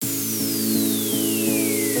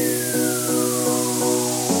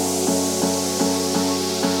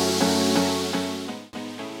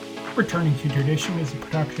Returning to Tradition is a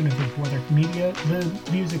production of Big Weather Media. The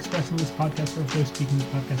views expressed in this podcast are of those speaking the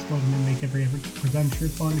podcast alone and make every effort to present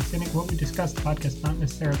truthful understanding. What we discuss, the podcast not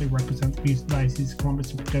necessarily represent the views of the Diocese of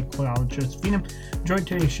Columbus or Potomac College Josephina. Enjoy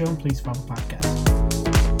today's show and please follow the podcast.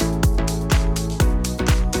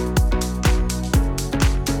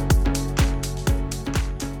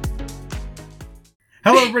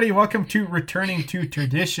 Hello, everybody. Welcome to Returning to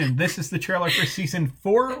Tradition. This is the trailer for Season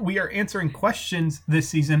 4. We are answering questions this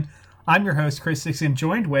season. I'm your host, Chris Sixon,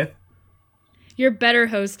 joined with... your better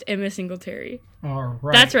host, Emma Singletary. All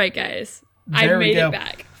right. That's right, guys. I made it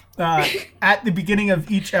back. At the beginning of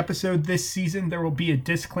each episode this season, there will be a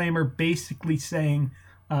disclaimer basically saying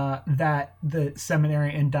that the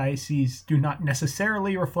seminary and diocese do not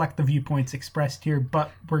necessarily reflect the viewpoints expressed here, but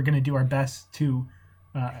we're going to do our best to...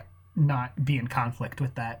 not be in conflict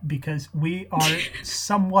with that because we are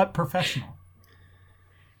somewhat professional.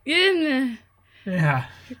 Yeah.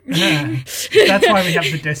 That's why we have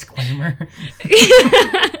the disclaimer.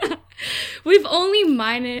 We've only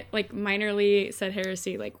minorly said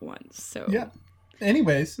heresy once, so yeah.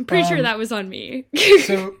 Anyways, I'm pretty sure that was on me.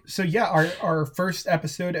 so yeah, our first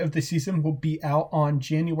episode of the season will be out on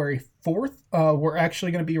January 4th. We're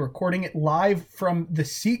actually going to be recording it live from the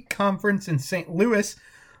SEEK conference in St. Louis.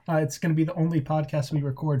 It's going to be the only podcast we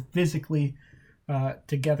record physically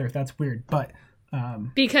together. That's weird, but...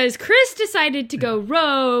 because Chris decided to go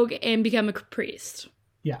rogue and become a priest.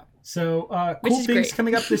 Yeah. So cool things great.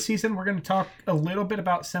 Coming up this season. We're going to talk a little bit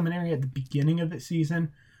about seminary at the beginning of the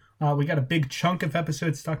season. We got a big chunk of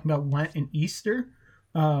episodes talking about Lent and Easter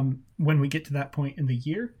when we get to that point in the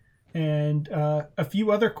year. And a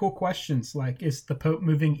few other cool questions like, is the Pope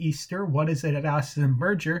moving Easter? What is it at Diocesan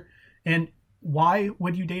Merger? And why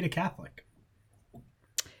would you date a Catholic?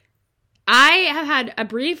 I have had a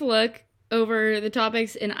brief look over the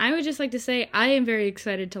topics, and I would just like to say I am very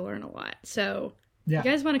excited to learn a lot. So, yeah.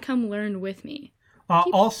 You guys want to come learn with me?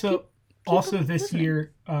 Also, this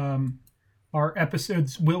year, our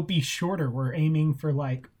episodes will be shorter. We're aiming for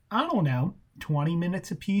 20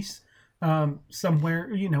 minutes a piece. Somewhere,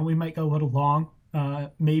 we might go a little long.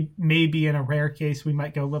 Maybe in a rare case we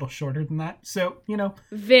might go a little shorter than that. So,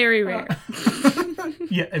 very rare.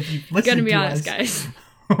 Yeah, if you listen to us, honest, guys.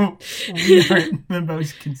 We aren't the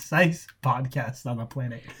most concise podcast on the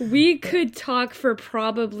planet. We could talk for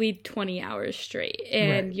probably 20 hours straight,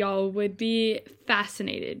 and right. Y'all would be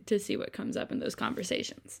fascinated to see what comes up in those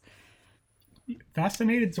conversations.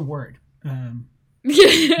 Fascinated's a word.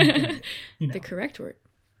 The correct word.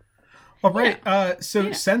 All right. Yeah.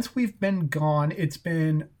 Since we've been gone, it's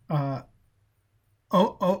been a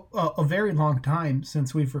very long time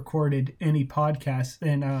since we've recorded any podcasts.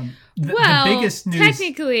 And the biggest news...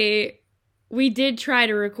 technically, we did try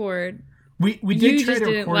to record. We did try to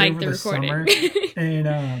record over the summer,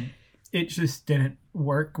 and it just didn't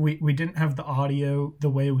work. We didn't have the audio the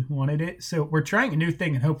way we wanted it. So we're trying a new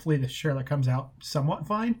thing, and hopefully this trailer comes out somewhat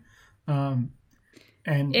fine.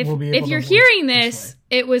 And if, we'll be able if you're hearing this,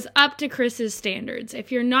 it was up to Chris's standards.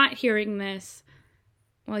 If you're not hearing this,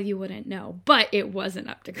 well, you wouldn't know, but it wasn't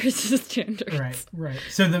up to Chris's standards. Right.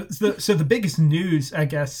 So the biggest news, I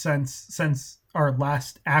guess, since our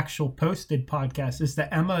last actual posted podcast is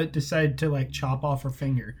that Emma decided to chop off her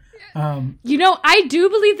finger. I do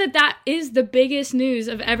believe that is the biggest news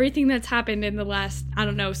of everything that's happened in the last,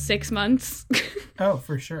 6 months. Oh,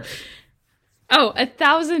 for sure. Oh,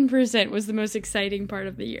 1,000% was the most exciting part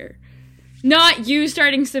of the year. Not you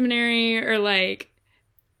starting seminary or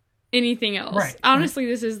anything else. Right. Honestly,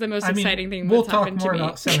 this is the most exciting thing that's happened to me. We'll talk more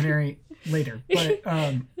about seminary later. But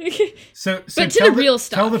real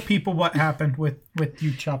stuff. Tell the people what happened with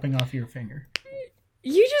you chopping off your finger.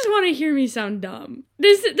 You just want to hear me sound dumb.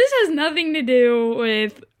 This has nothing to do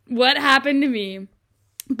with what happened to me.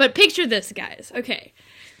 But picture this, guys. Okay.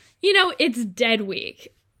 It's dead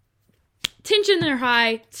week. Tensions are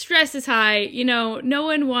high, stress is high, no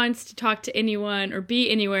one wants to talk to anyone or be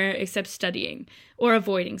anywhere except studying or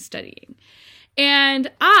avoiding studying. And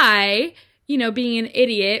I, being an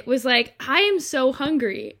idiot, was like, I am so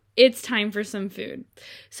hungry. It's time for some food.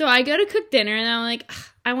 So I go to cook dinner and I'm like,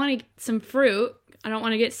 I want to get some fruit. I don't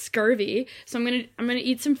want to get scurvy, so I'm gonna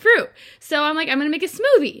eat some fruit. So I'm like, I'm gonna make a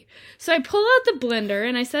smoothie. So I pull out the blender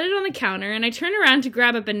and I set it on the counter and I turn around to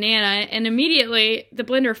grab a banana and immediately the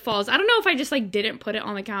blender falls. I don't know if I just didn't put it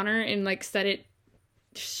on the counter and set it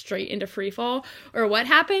straight into free fall or what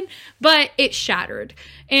happened, but it shattered.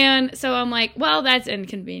 And so I'm like, well, that's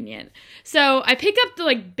inconvenient. So I pick up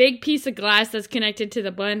the big piece of glass that's connected to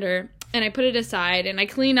the blender and I put it aside and I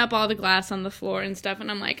clean up all the glass on the floor and stuff.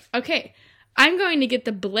 And I'm like, okay, I'm going to get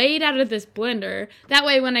the blade out of this blender. That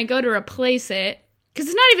way, when I go to replace it, because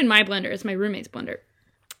it's not even my blender, it's my roommate's blender.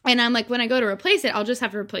 And I'm like, when I go to replace it, I'll just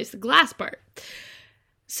have to replace the glass part.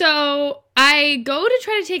 So I go to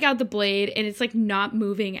try to take out the blade, and it's like not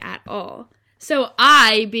moving at all. So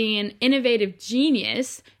I, being an innovative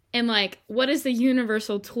genius, am like, what is the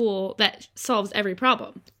universal tool that solves every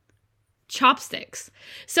problem? Chopsticks.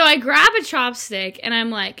 So I grab a chopstick, and I'm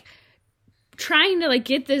like trying to like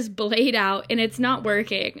get this blade out, and it's not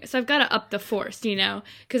working. So I've got to up the force, you know,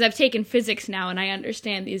 because I've taken physics now and I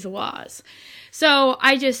understand these laws. So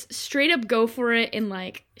I just straight up go for it and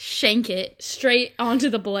like shank it straight onto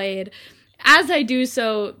the blade. As I do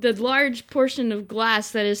so, the large portion of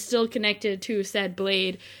glass that is still connected to said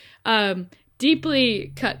blade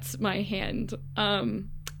deeply cuts my hand. I'm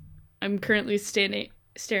currently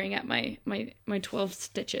staring at my 12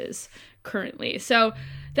 stitches currently. So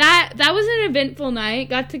that was an eventful night.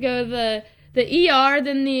 Got to go to the ER,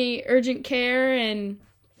 then the urgent care, and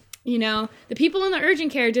you know, the people in the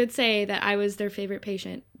urgent care did say that I was their favorite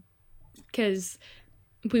patient because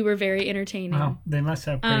we were very entertaining. Wow, they must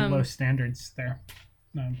have pretty low standards there.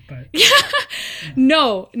 But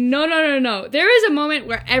No. There was a moment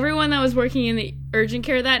where everyone that was working in the urgent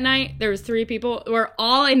care that night, there was 3 people, were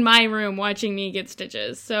all in my room watching me get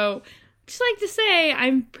stitches. So just like to say,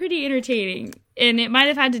 I'm pretty entertaining. And it might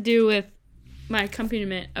have had to do with my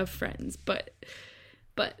accompaniment of friends, but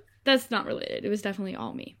that's not related. It was definitely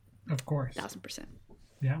all me. Of course. 1,000%.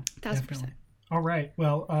 Yeah. 1,000%. All right.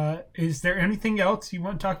 Well, is there anything else you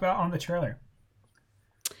want to talk about on the trailer?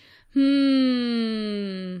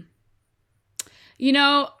 You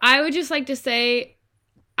know, I would just like to say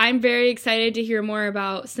I'm very excited to hear more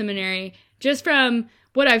about Seminary. Just from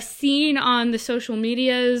what I've seen on the social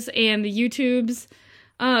medias and the YouTubes,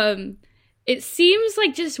 it seems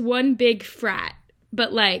like just one big frat,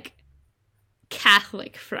 but like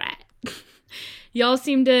Catholic frat. Y'all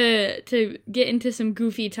seem to get into some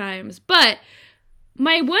goofy times. But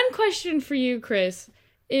my one question for you, Chris,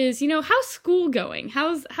 is, you know, how's school going?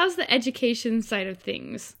 How's the education side of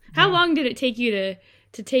things? How long did it take you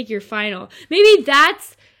to take your final? Maybe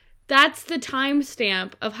that's the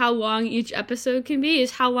timestamp of how long each episode can be,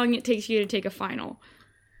 is how long it takes you to take a final.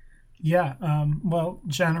 Yeah. Well,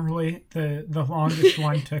 generally the longest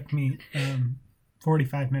one took me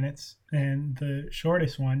 45 minutes, and the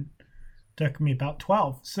shortest one took me about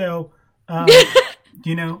 12. So,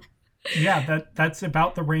 you know, yeah, that's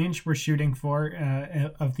about the range we're shooting for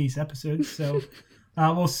of these episodes. So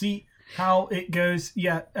we'll see how it goes.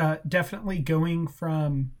 Yeah, definitely going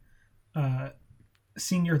from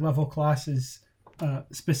senior level classes,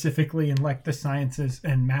 specifically in like the sciences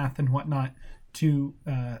and math and whatnot, to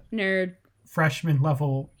nerd freshman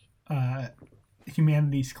level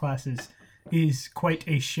humanities classes is quite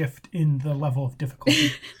a shift in the level of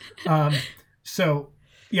difficulty. So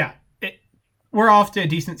yeah, we're off to a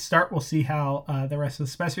decent start. We'll see how the rest of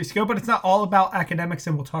the semesters go, but it's not all about academics,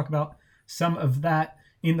 and we'll talk about some of that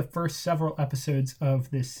in the first several episodes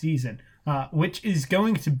of this season, which is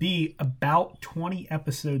going to be about 20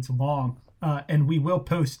 episodes long, and we will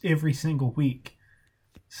post every single week.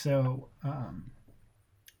 So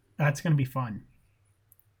that's going to be fun.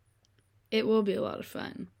 It will be a lot of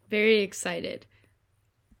fun. Very excited.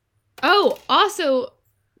 Oh, also,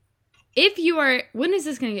 if you are... When is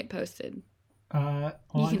this going to get posted? You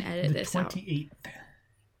can edit this 28th.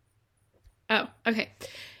 Oh, okay.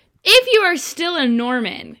 If you are still a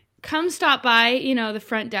Norman, come stop by, you know, the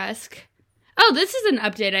front desk. Oh, this is an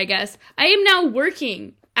update, I guess. I am now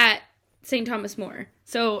working at St. Thomas More.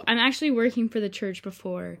 So I'm actually working for the church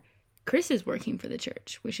before Chris is working for the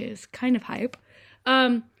church, which is kind of hype.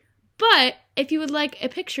 But if you would like a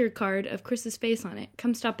picture card of Chris's face on it,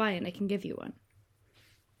 come stop by and I can give you one.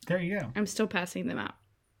 There you go. I'm still passing them out.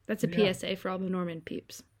 That's a PSA for all the Norman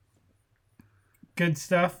peeps. Good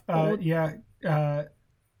stuff. Yeah,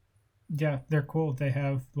 they're cool. They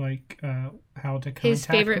have like how to contact his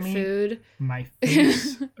favorite me, food, my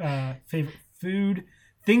face, favorite food,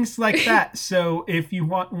 things like that. So if you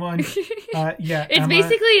want one, yeah, it's Emma,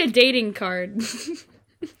 basically a dating card.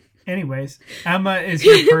 Anyways, Emma is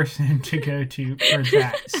your person to go to for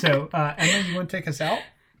that. So Emma, you want to take us out?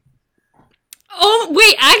 Oh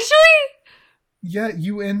wait, actually. Yeah,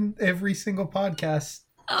 you end every single podcast.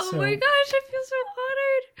 Oh my gosh, I feel so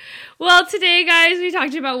honored. Well, today, guys, we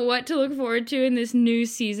talked about what to look forward to in this new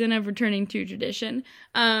season of Returning to Tradition.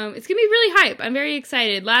 It's going to be really hype. I'm very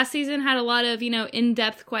excited. Last season had a lot of,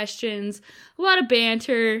 in-depth questions, a lot of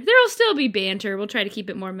banter. There'll still be banter. We'll try to keep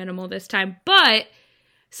it more minimal this time, but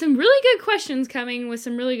some really good questions coming with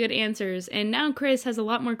some really good answers. And now Chris has a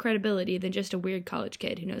lot more credibility than just a weird college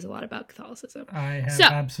kid who knows a lot about Catholicism. I have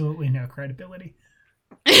absolutely no credibility.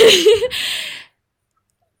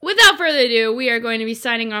 without further ado, we are going to be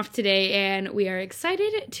signing off today, and we are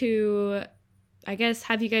excited to, I guess,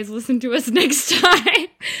 have you guys listen to us next time.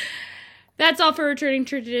 That's all for Returning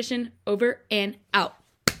to Tradition. Over and out.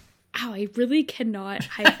 Ow, I really cannot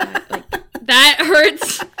high five. Like, that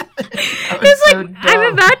hurts. It's like,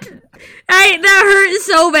 I'm about to... that hurt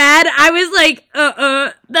so bad. I was like,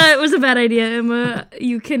 that was a bad idea, Emma.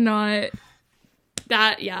 You cannot...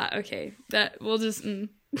 okay. We'll just...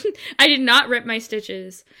 I did not rip my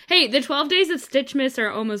stitches. Hey, the 12 days of Stitchmas are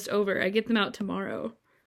almost over. I get them out tomorrow.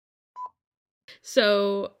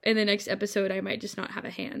 So, in the next episode, I might just not have a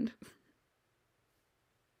hand.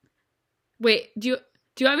 Wait, do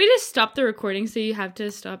you want me to stop the recording so you have to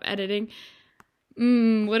stop editing?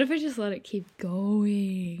 What if I just let it keep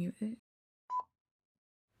going?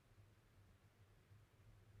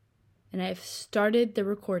 And I've started the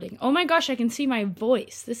recording. Oh my gosh, I can see my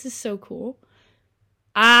voice. This is so cool.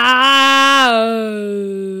 I'm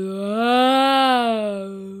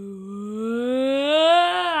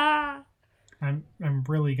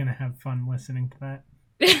really gonna have fun listening to that.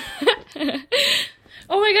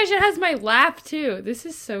 Oh my gosh, it has my laugh too. This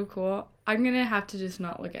is so cool. I'm gonna have to just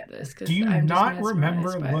not look at this. Do you not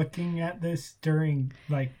remember looking at this during,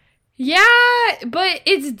 like... Yeah, but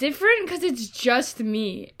it's different because it's just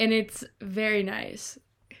me, and it's very nice.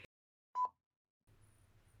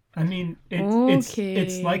 I mean,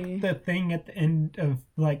 it's like the thing at the end of,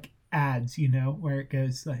 like, ads, you know, where it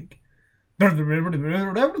goes, like... You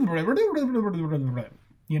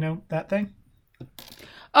know, that thing?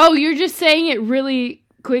 Oh, you're just saying it really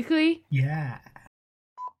quickly? Yeah.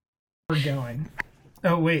 We're going.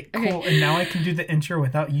 Oh, wait, cool. Okay. And now I can do the intro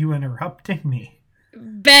without you interrupting me.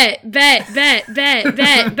 Bet.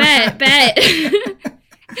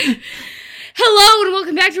 Hello, and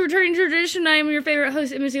welcome back to Returning to Tradition. I am your favorite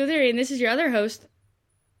host, Emma Theory, and this is your other host,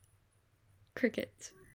 Crickets.